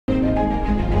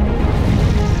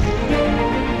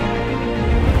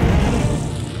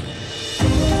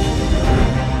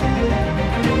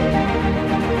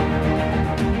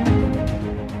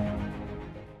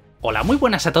Hola, muy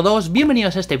buenas a todos,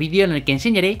 bienvenidos a este vídeo en el que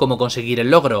enseñaré cómo conseguir el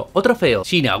logro o trofeo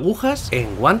sin agujas en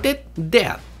Wanted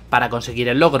Dead. Para conseguir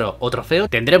el logro o trofeo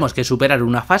tendremos que superar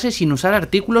una fase sin usar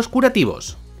artículos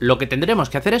curativos. Lo que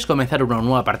tendremos que hacer es comenzar una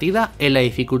nueva partida en la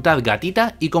dificultad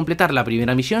Gatita y completar la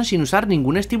primera misión sin usar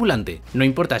ningún estimulante. No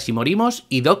importa si morimos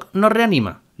y Doc nos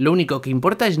reanima, lo único que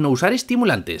importa es no usar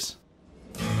estimulantes.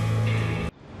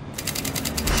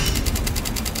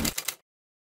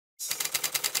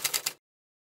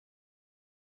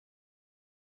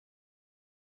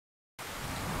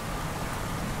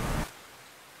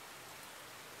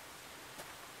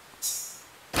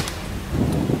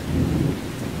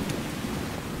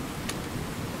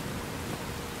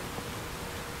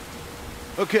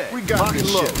 Okay, we got this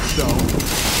shit, Stone.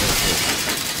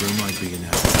 There might be an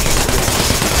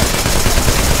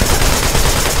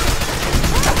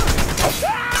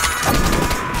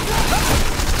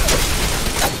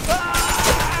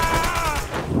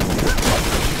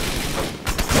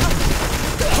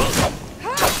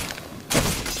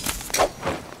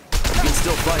You can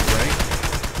still fight, right?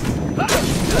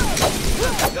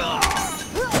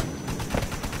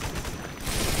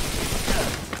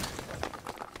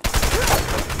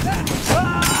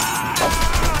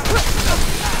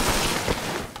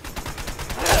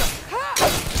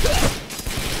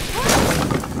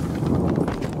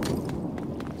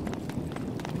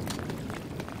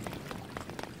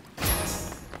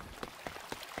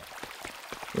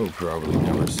 We'll probably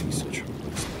never see such a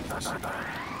place like this.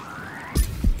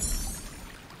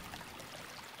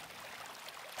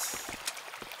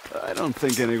 I don't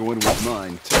think anyone would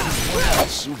mind taking a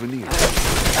souvenir.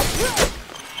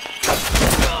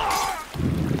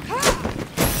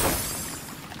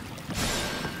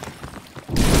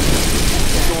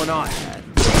 What's going on?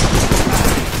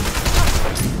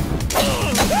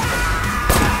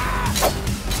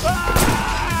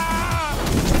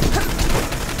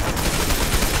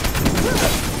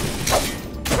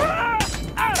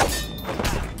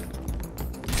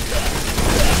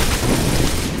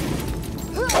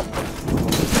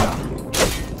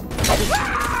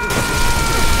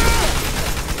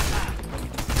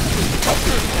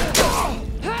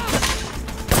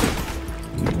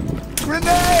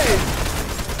 Grenade!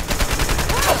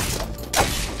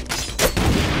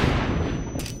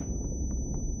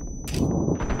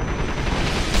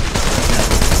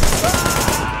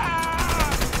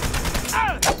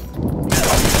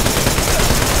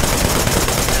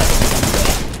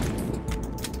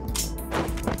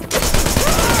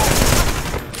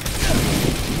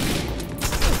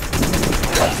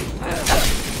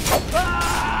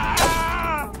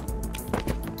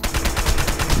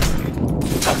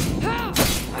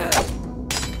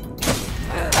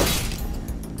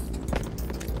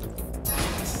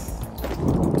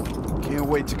 Can't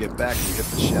wait to get back and hit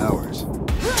the showers.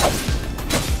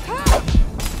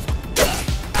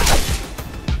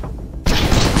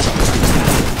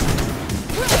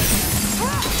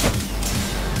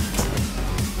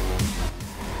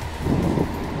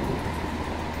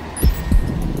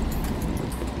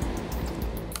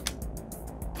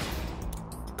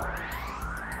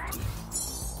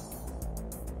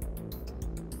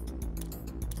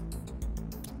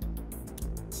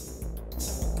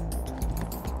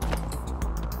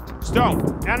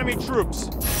 Stone, enemy troops!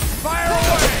 Fire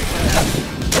away!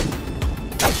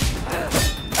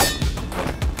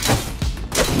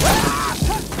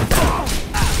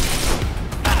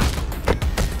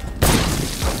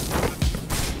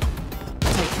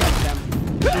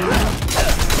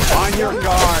 On your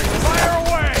guard! Fire away!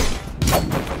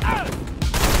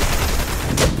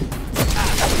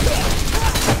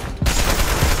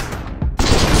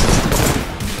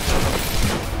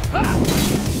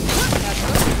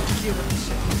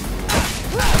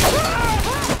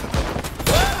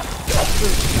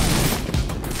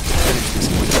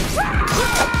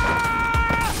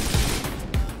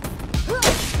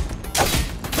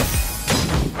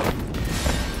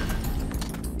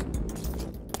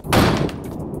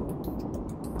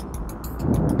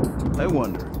 I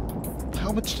wonder,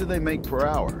 how much do they make per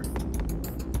hour?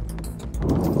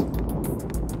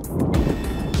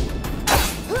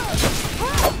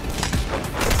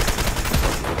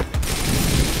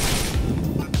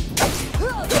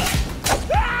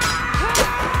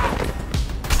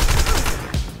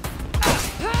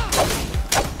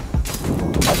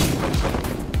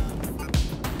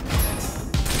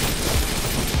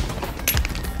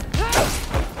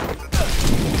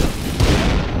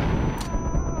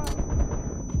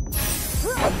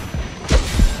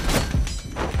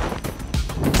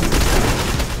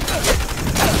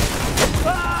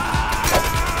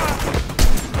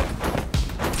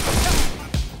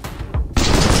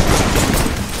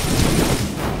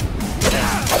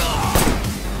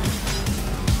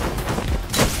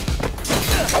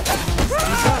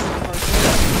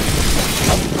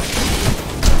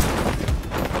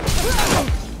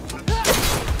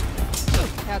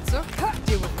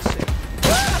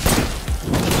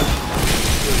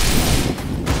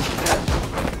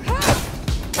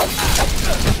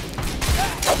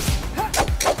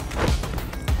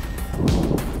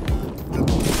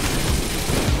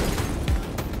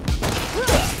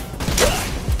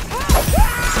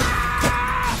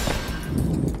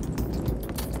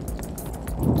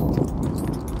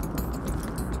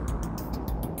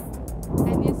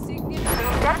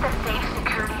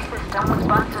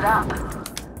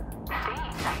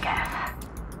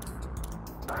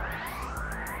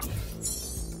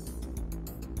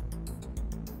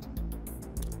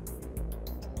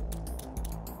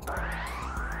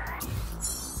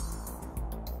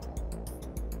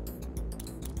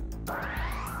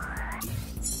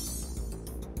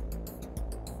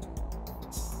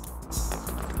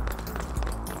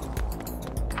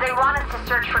 They want us to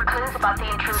search for clues about the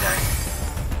intruders.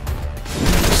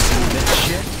 See that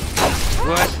shit?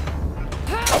 What?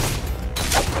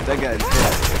 That guy's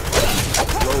dead.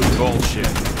 Low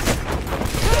bullshit.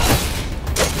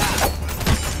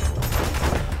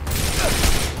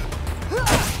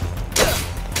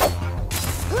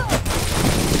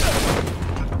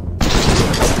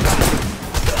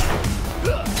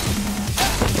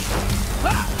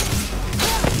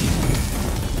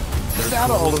 Not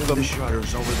all of them. The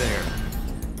shutters over there.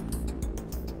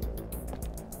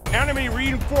 Enemy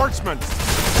reinforcements.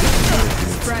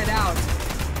 Spread out.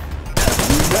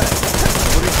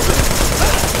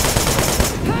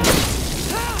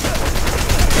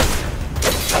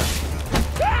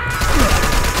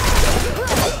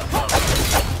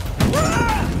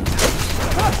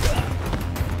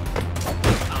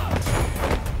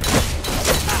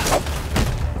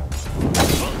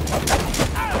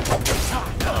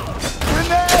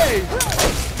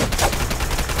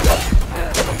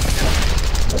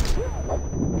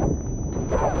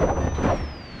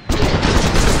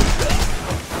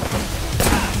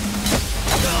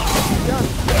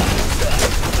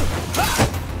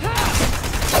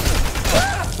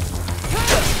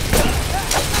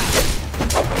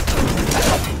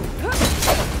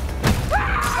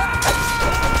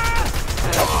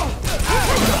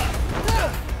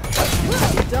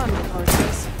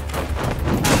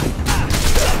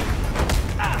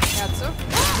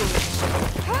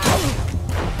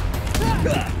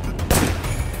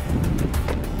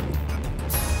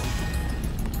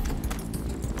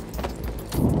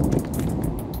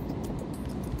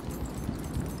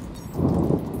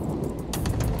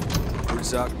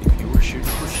 Suck. If you were shooting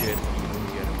for shit, you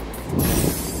wouldn't get him.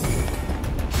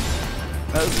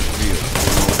 How does it feel?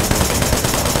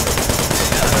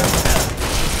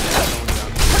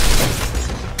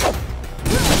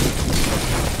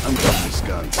 I'm done with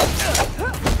guns.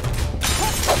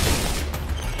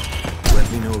 Let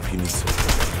me know if you need something.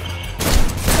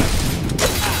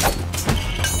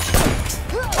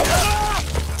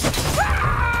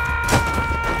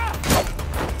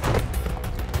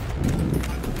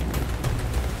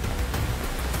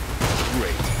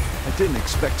 Didn't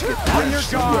expect to get On your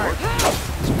guard!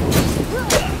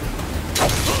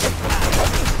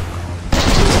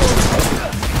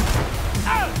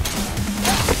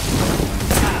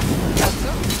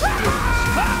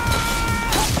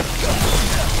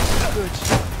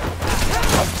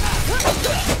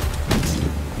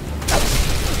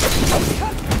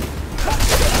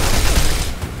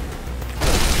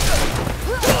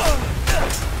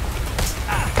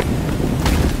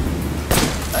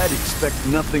 I'd expect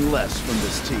nothing less from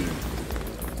this team.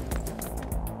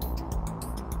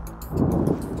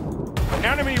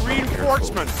 Enemy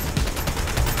reinforcements!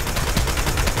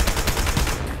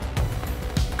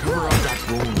 Cover up that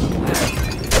wound.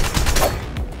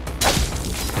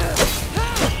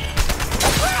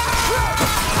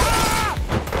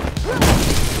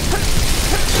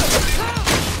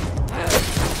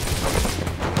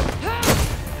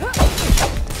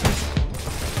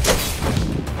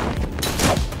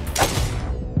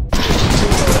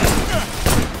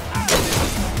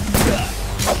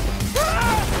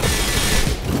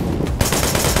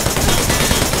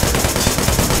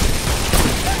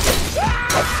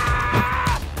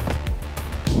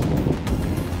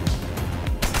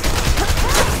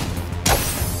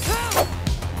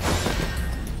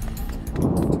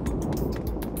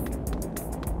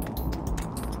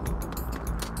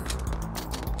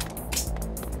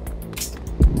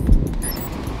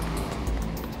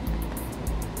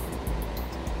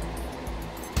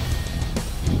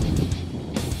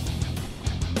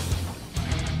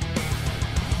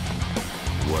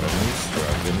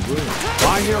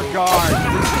 On your guard!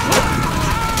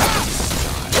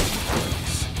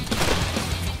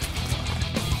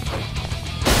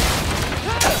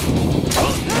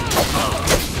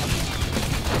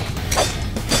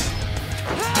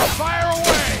 Fire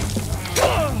away!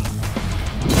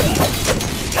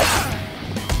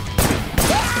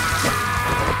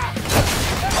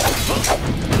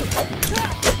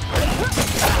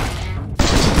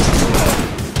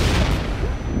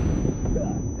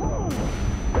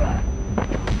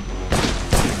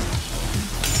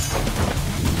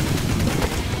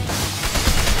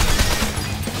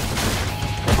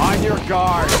 On your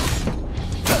guard!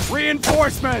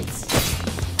 Reinforcements!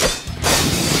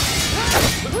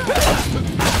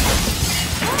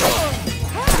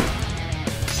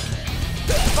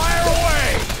 Fire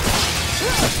away!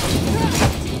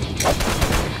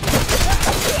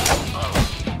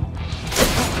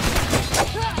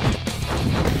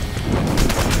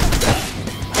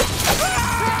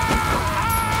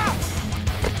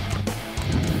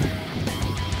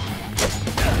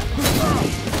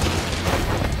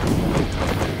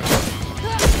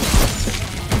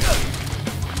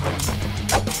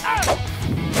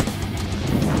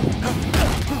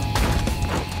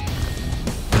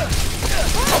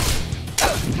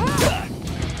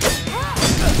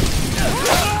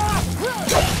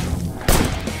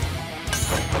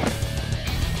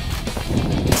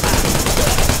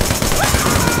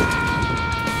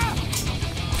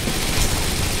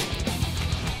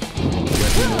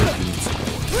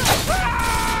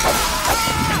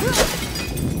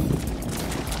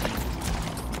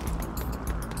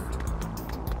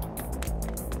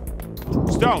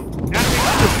 Stone.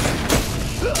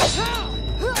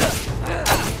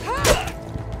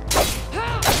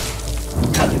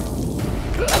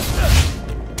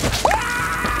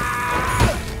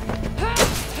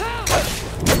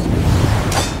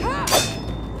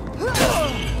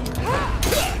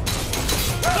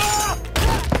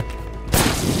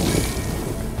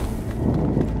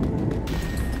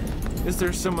 Is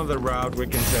there some other route we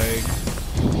can take?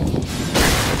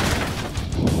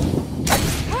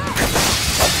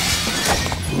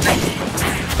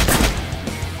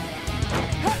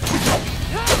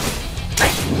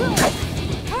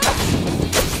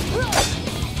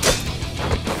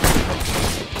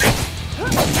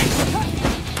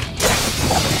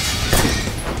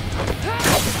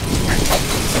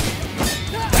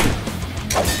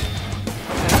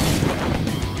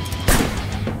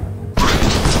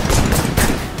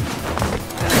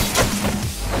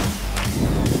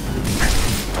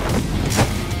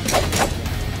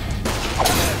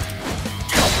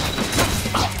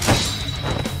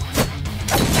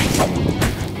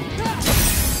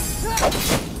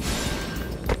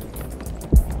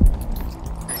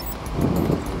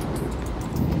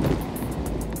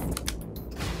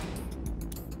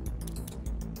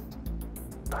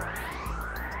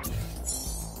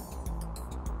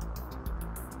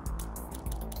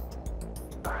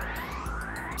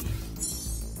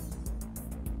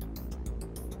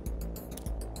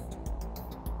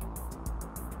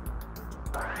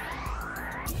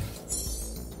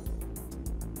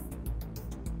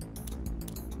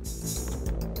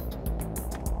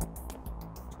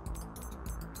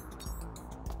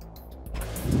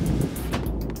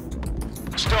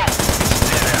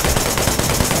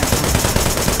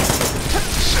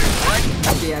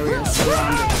 The area is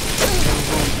surrounded.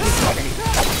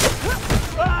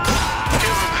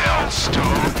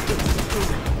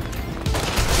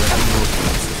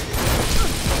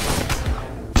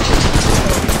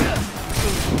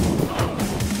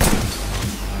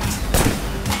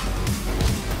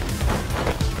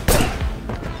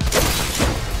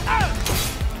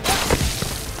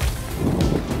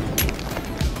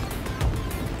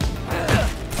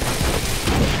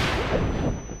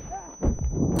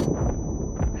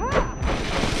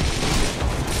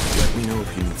 Let me know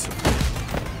if you need something.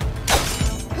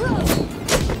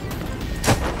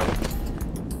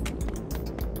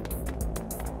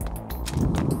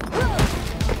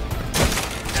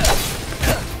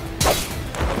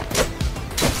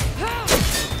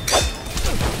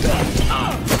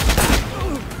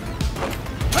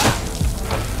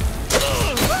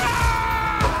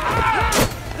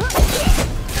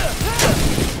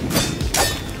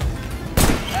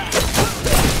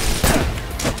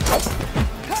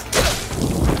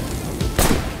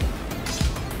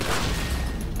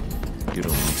 You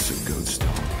don't look so good, Stone.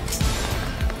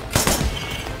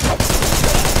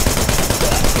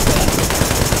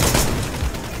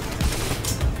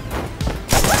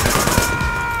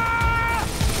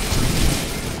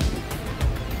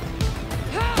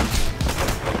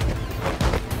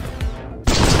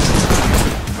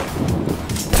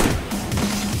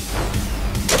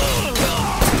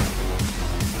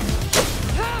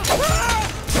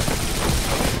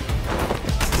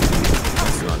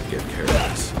 Let's not get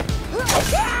careless.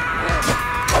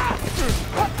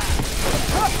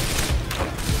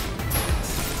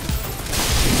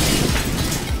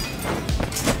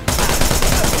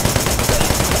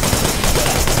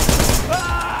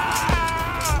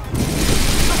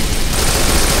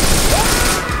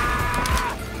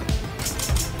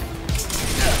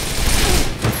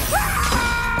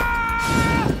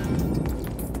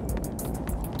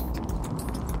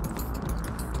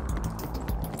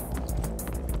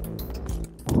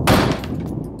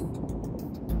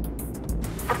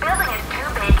 The building is too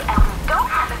big and we don't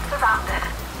have it surrounded.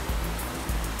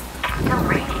 It's still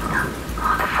raining.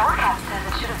 The forecast says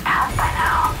it should have passed by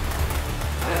now.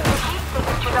 The heat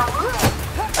signatures are moving.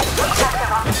 Looks like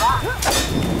they're on the run.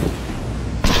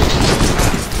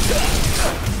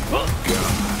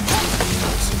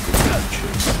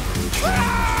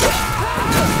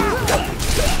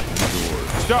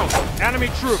 Stone. Enemy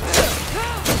troops.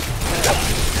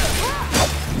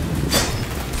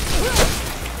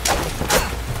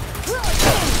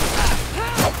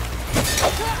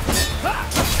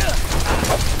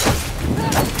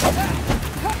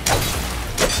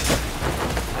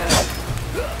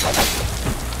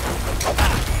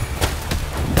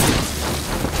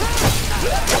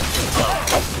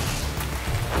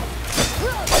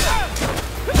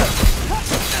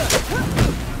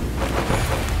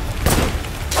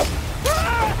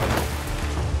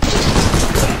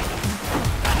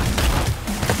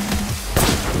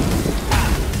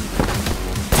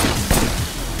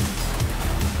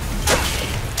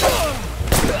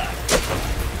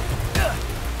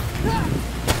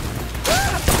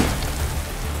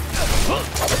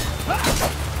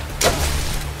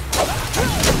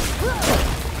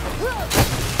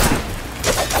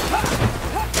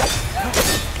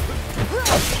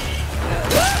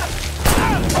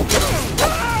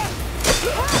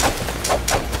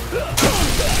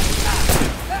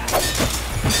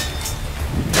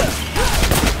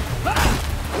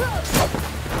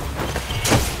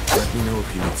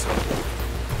 if you need some.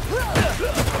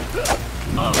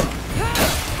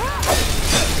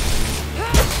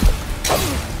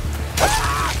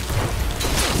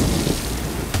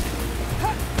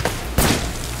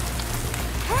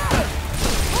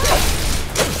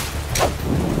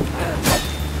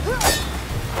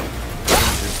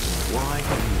 Why do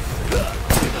you think?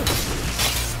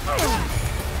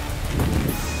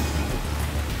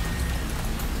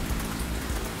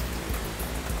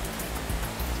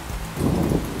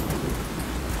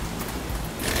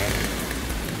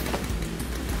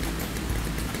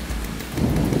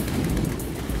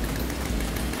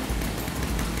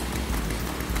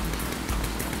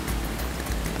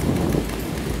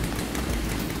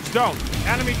 Stone,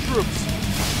 enemy troops.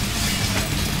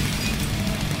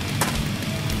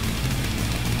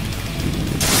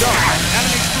 Stone,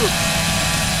 enemy troops.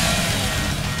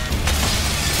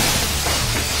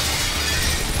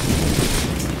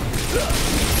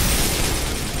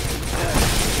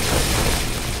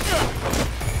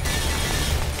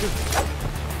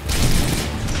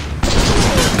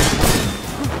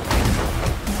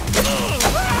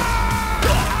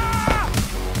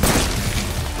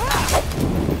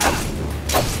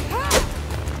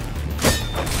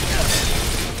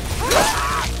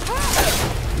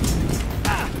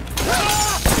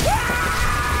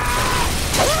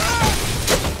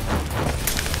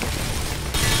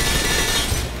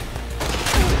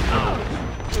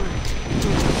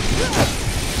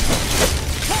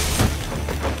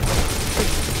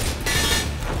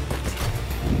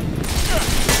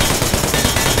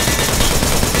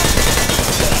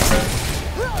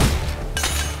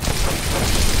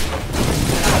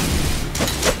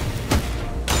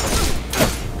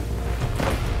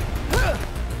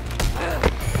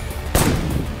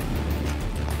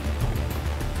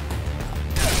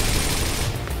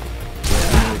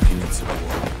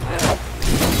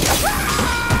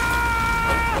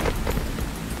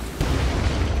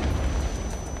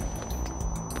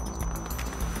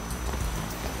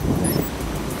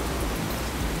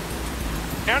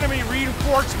 Enemy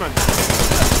reinforcements.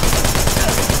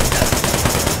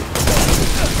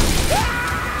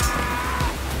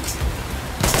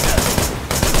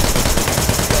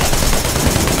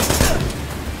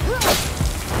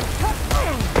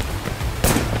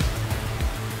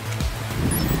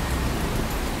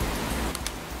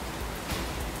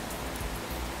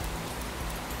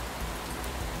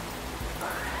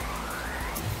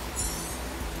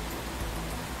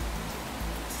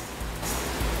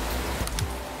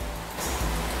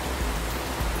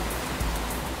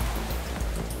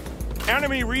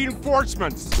 Enemy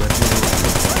reinforcements.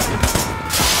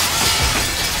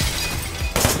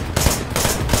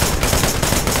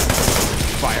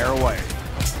 Fire away.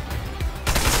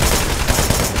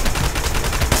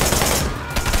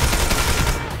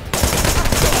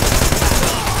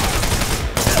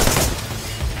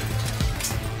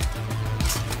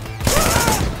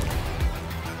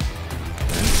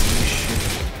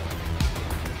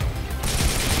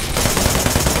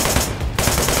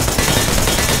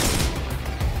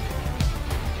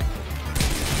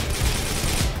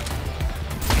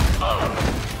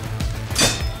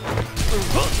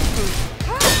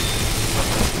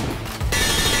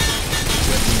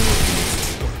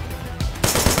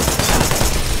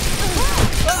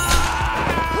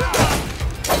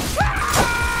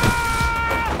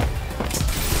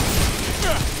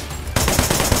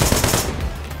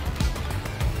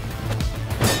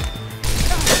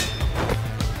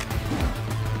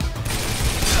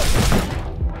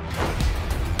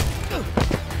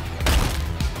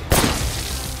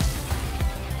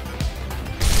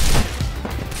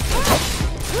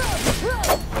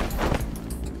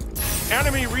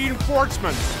 Enemy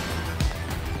reinforcements.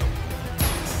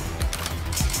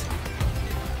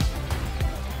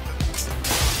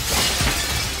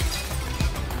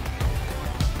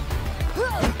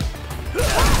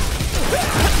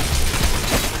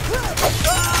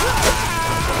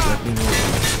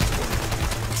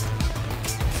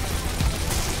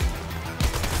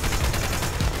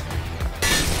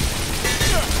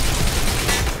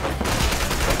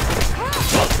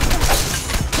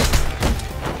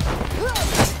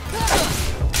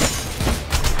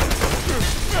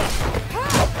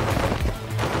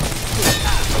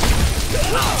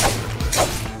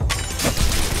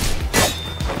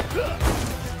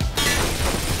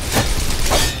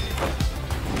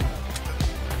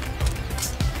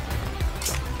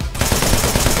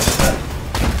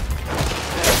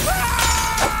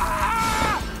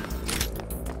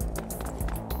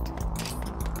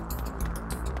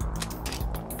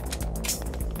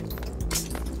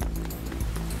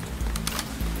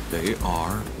 They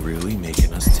are really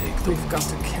making us take the We've got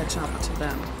to catch up to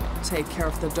them. Take care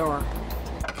of the door.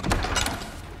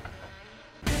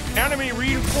 Enemy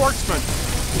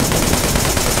reinforcements!